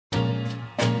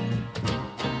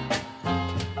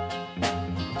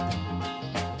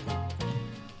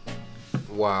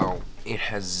Wow, it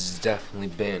has definitely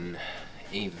been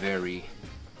a very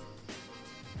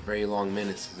long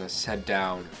minute since I sat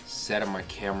down, set up my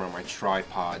camera, my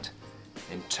tripod,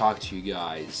 and talked to you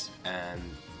guys. And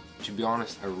to be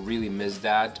honest, I really miss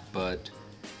that, but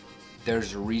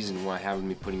there's a reason why I haven't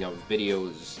been putting out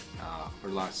videos for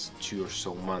the last 2 or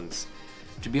so months.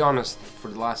 To be honest, for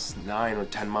the last 9 or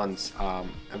 10 months,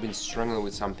 I've been struggling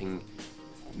with something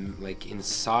like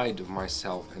inside of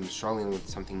myself and struggling with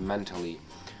something mentally.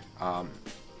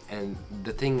 And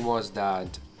the thing was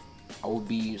that I would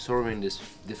be sort of in this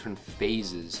different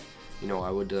phases. You know, I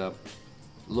would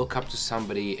look up to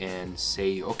somebody and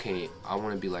say, okay, I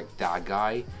want to be like that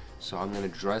guy, so I'm gonna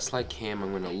dress like him,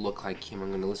 I'm gonna look like him,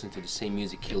 I'm gonna listen to the same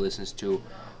music he listens to.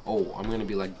 Oh, I'm gonna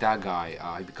be like that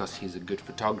guy because he's a good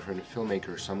photographer and a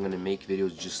filmmaker, so I'm gonna make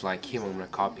videos just like him, I'm gonna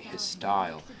copy his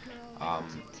style.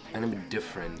 And I'm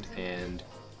different, and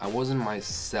I wasn't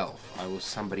myself, I was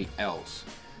somebody else.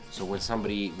 So when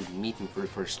somebody would meet me for the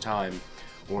first time,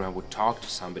 or when I would talk to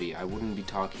somebody, I wouldn't be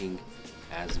talking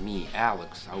as me,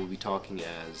 Alex. I would be talking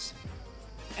as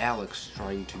Alex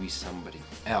trying to be somebody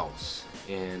else.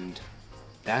 And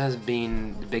that has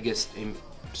been the biggest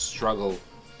struggle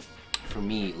for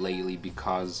me lately,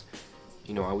 because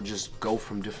you know, I would just go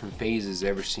from different phases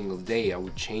every single day. I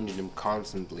would change them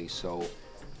constantly. So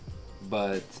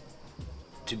but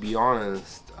to be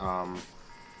honest,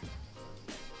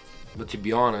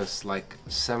 like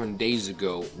 7 days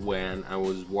ago, when I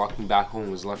was walking back home,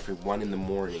 it was roughly 1 in the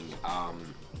morning.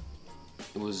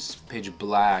 It was pitch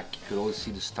black. You could only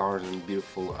see the stars and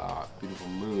beautiful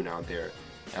moon out there.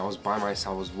 And I was by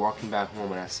myself. I was walking back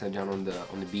home, and I sat down on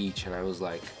the beach, and I was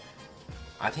like,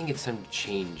 I think it's time to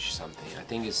change something. I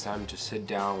think it's time to sit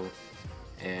down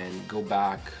and go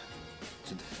back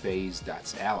to the phase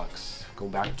that's Alex. Go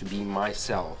back to being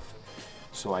myself.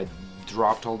 So I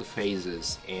dropped all the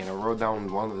phases, and I wrote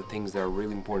down one of the things that are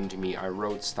really important to me. I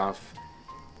wrote stuff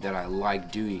that I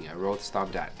like doing. I wrote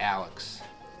stuff that Alex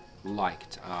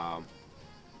liked,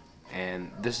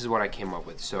 and this is what I came up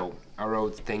with. So I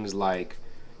wrote things like,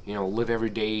 you know, live every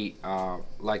day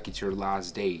like it's your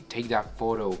last day. Take that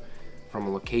photo from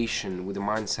a location with the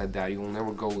mindset that you will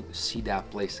never go see that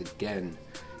place again.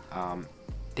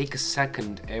 Take a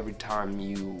second every time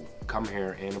you come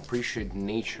here and appreciate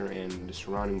nature and the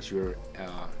surroundings you're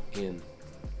in,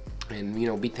 and you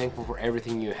know, be thankful for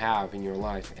everything you have in your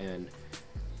life and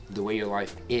the way your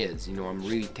life is. You know, I'm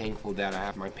really thankful that I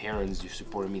have my parents who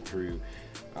supported me through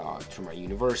my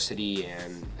university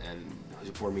and who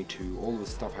support me to all the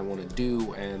stuff I want to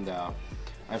do, and I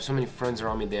have so many friends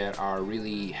around me that are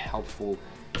really helpful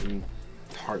in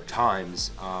hard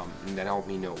times, and that help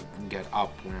me, you know, get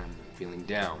up when I'm feeling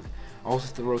down. I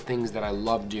also wrote things that I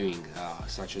love doing,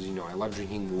 such as, you know, I love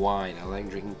drinking wine, I like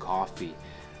drinking coffee,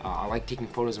 I like taking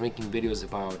photos, making videos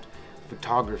about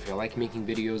photography, I like making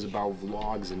videos about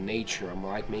vlogs and nature, I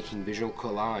like making visual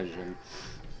collage, and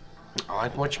I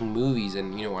like watching movies,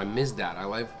 and you know, I miss that. I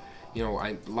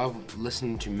love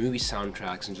listening to movie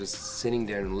soundtracks and just sitting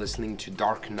there and listening to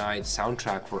Dark Knight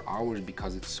soundtrack for hours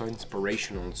because it's so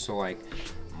inspirational and so like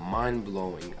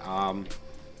mind-blowing.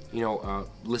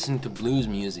 Listening to blues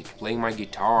music, playing my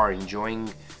guitar,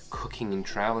 enjoying cooking and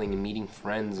traveling and meeting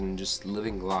friends and just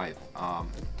living life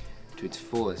to its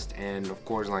fullest. And of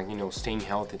course, like, you know, staying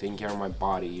healthy, taking care of my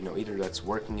body, you know, either that's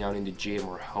working out in the gym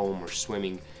or home or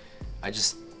swimming. I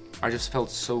just felt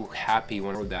so happy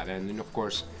when I wrote that. And then of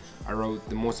course I wrote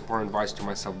the most important advice to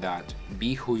myself, that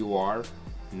be who you are,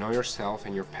 know yourself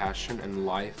and your passion, and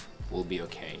life will be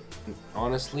okay. And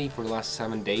honestly, for the last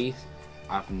 7 days,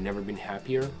 I've never been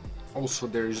happier. Also,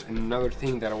 there's another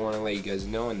thing that I want to let you guys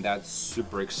know, and that's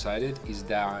super excited, is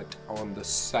that on the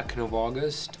 2nd of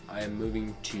August, I am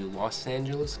moving to Los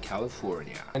Angeles,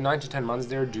 California. In 9 to 10 months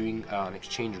there, doing an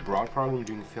exchange abroad program,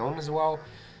 doing film as well.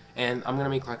 And I'm gonna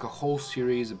make like a whole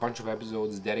series, a bunch of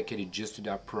episodes dedicated just to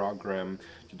that program,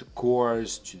 to the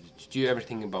course, to do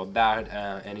everything about that.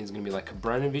 And it's gonna be like a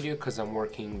brand new video because I'm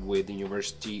working with the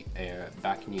university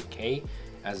back in UK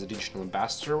as a digital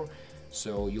ambassador.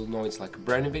 So you'll know it's like a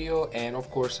brand new video. And of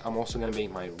course, I'm also gonna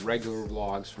make my regular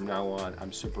vlogs from now on.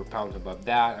 I'm super pumped about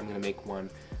that. I'm gonna make one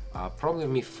probably of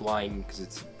me flying, because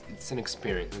it's an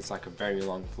experience. It's like a very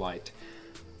long flight.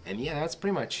 And yeah, that's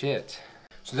pretty much it.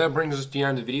 So that brings us to the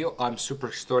end of the video. I'm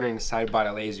super stoked and excited about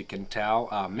LA, as you can tell.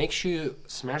 Make sure you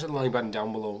smash the like button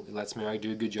down below. It lets me know I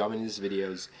do a good job in these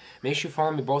videos. Make sure you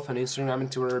follow me both on Instagram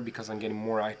and Twitter, because I'm getting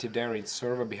more active there. It's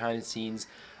sort of a behind the scenes.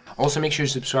 Also, make sure you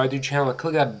subscribe to the channel and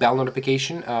click that bell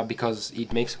notification because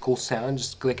it makes a cool sound.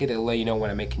 Just click it, it'll let you know when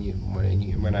I'm making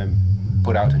when I'm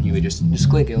put out on YouTube. Just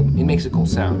click it. It makes a cool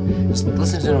sound. Just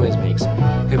listen to the noise it makes.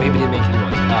 Okay, maybe it didn't make any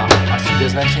noise. I'll see you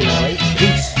guys next time.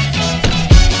 Peace.